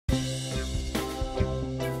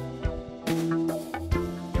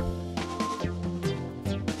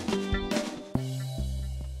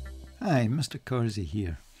Hi, Mr. Corsi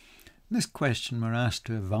here. In this question we're asked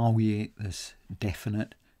to evaluate this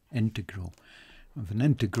definite integral of an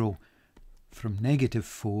integral from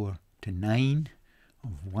 -4 to 9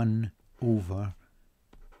 of 1 over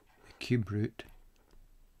the cube root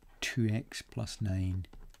 2x plus 9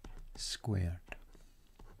 squared.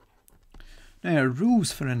 Now our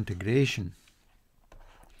rules for integration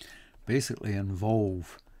basically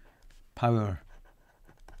involve power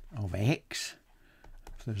of x.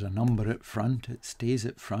 If there's a number at front, it stays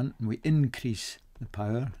at front, and we increase the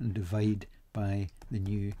power and divide by the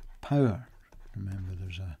new power. Remember,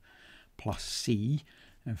 there's a plus c.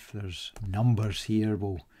 If there's numbers here,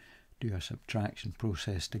 we'll do a subtraction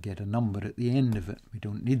process to get a number at the end of it. We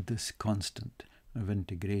don't need this constant of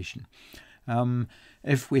integration.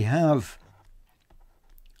 If we have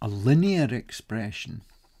a linear expression,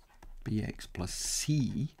 bx plus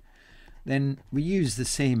c, then we use the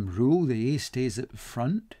same rule. The a stays at the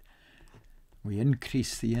front. We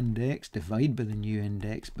increase the index, divide by the new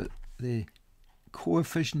index, but the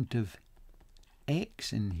coefficient of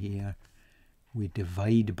x in here, we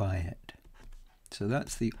divide by it. So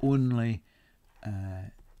that's the only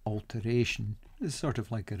alteration. It's sort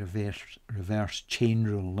of like a reverse chain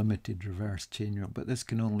rule, limited reverse chain rule, but this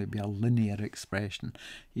can only be a linear expression.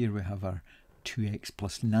 Here we have our 2x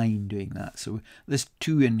plus 9 doing that. So this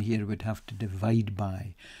 2 in here would have to divide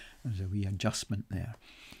by. There's a wee adjustment there.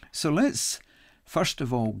 So let's first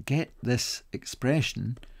of all get this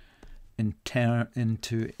expression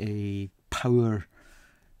into a power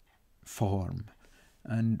form.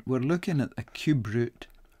 And we're looking at a cube root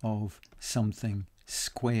of something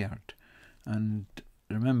squared. And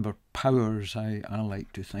remember, powers, I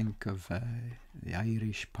like to think of the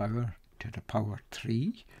Irish power to the power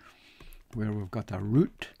 3. Where we've got a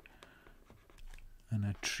root and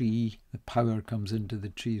a tree. The power comes into the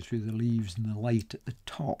tree through the leaves and the light at the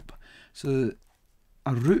top. So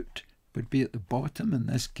a root would be at the bottom. In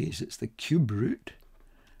this case it's the cube root,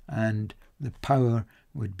 and the power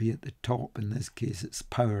would be at the top. In this case it's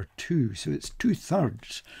power 2, so it's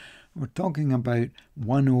 2/3. We're talking about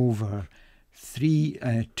 1 over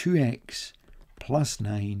 2x plus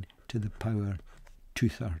 9 to the power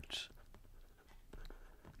 2/3.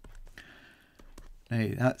 Now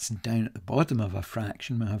that's down at the bottom of a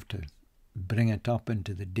fraction. We have to bring it up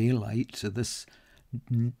into the daylight. So this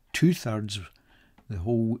 2/3, the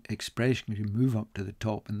whole expression can move up to the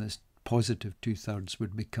top, and this positive 2/3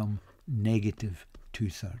 would become negative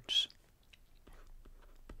 2/3.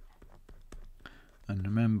 And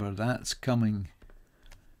remember, that's coming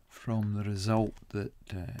from the result that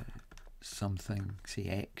something, say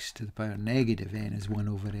x to the power negative n is 1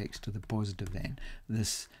 over x to the positive n.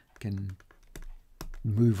 This can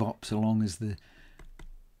move up so long as the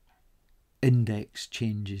index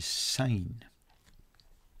changes sign.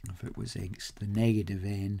 If it was x to the negative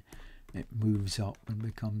n, it moves up and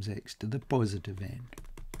becomes x to the positive n.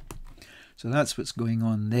 So that's what's going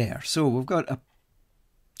on there. So we've got a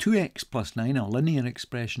 2x plus 9, a linear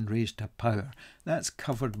expression raised to power. That's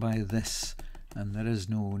covered by this, and there is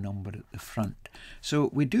no number at the front. So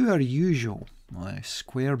we do our usual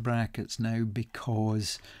square brackets now,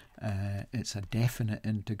 because it's a definite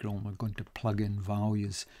integral and we're going to plug in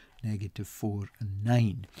values -4 and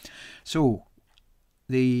 9. So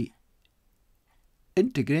the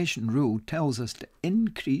integration rule tells us to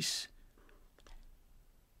increase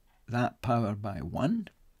that power by 1.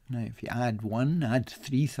 Now if you add 1, add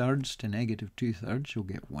 3/3 to -2/3, you'll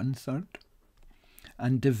get 1/3,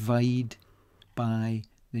 and divide by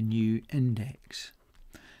the new index.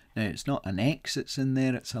 Now it's not an x that's in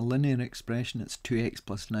there, it's a linear expression. It's 2x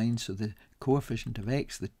plus 9, so the coefficient of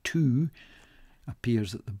x, the 2,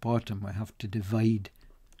 appears at the bottom. We have to divide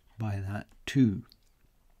by that 2.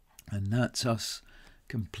 And that's us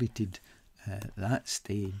completed that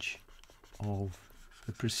stage of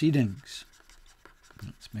the proceedings.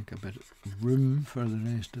 Let's make a bit of room for the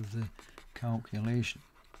rest of the calculation.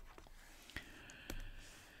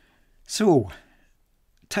 So,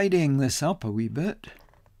 tidying this up a wee bit,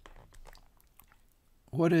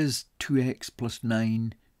 what is 2x plus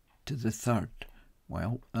 9 to the 3rd?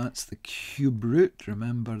 Well, that's the cube root.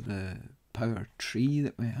 Remember the power tree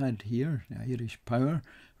that we had here, the Irish power.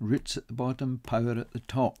 Roots at the bottom, power at the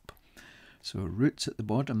top. So roots at the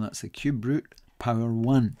bottom, that's the cube root, power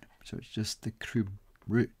 1. So it's just the cube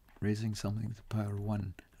root. Raising something to the power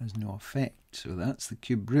 1 has no effect. So that's the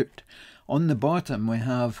cube root. On the bottom we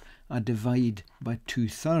have a divide by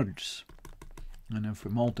 2/3. And if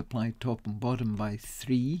we multiply top and bottom by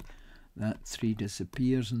 3, that 3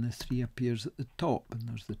 disappears and the 3 appears at the top, and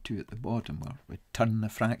there's the 2 at the bottom. Well, we turn the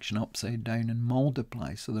fraction upside down and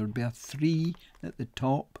multiply, so there would be a 3 at the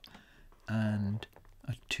top and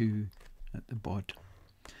a 2 at the bottom.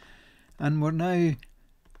 And we're now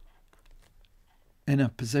in a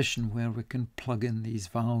position where we can plug in these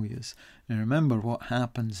values. Now remember, what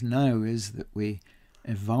happens now is that we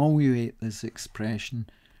evaluate this expression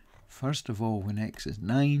first of all when x is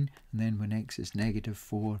 9, and then when x is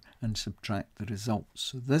 -4, and subtract the results.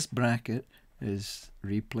 So this bracket is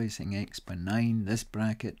replacing x by 9, this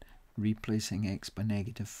bracket replacing x by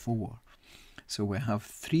 -4. So we have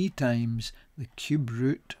 3 times the cube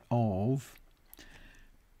root of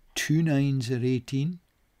 2 9s are 18,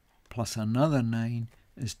 plus another 9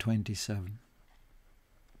 is 27.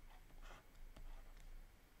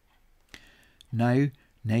 Now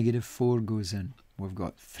 -4 goes in. We've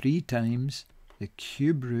got 3 times the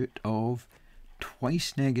cube root of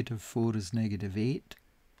twice -4 is -8,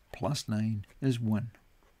 plus 9 is 1.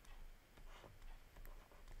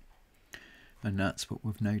 And that's what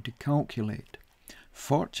we've now to calculate.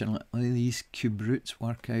 Fortunately, these cube roots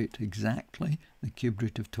work out exactly. The cube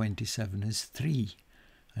root of 27 is 3.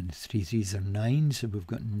 And 3 3s are 9, so we've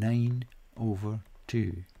got 9 over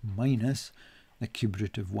 2. Minus the cube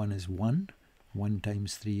root of 1 is 1. 1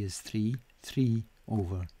 times 3 is 3. 3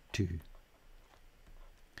 over 2.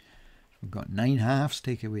 We've got 9 halves,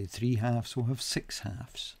 take away 3 halves, we'll have 6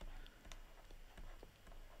 halves.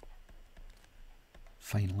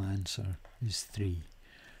 Final answer is 3.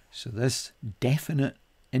 So this definite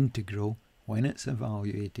integral, when it's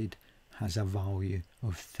evaluated, has a value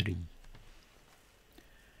of 3.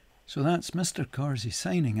 So that's Mr. Carsey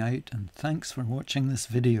signing out, and thanks for watching this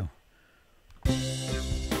video.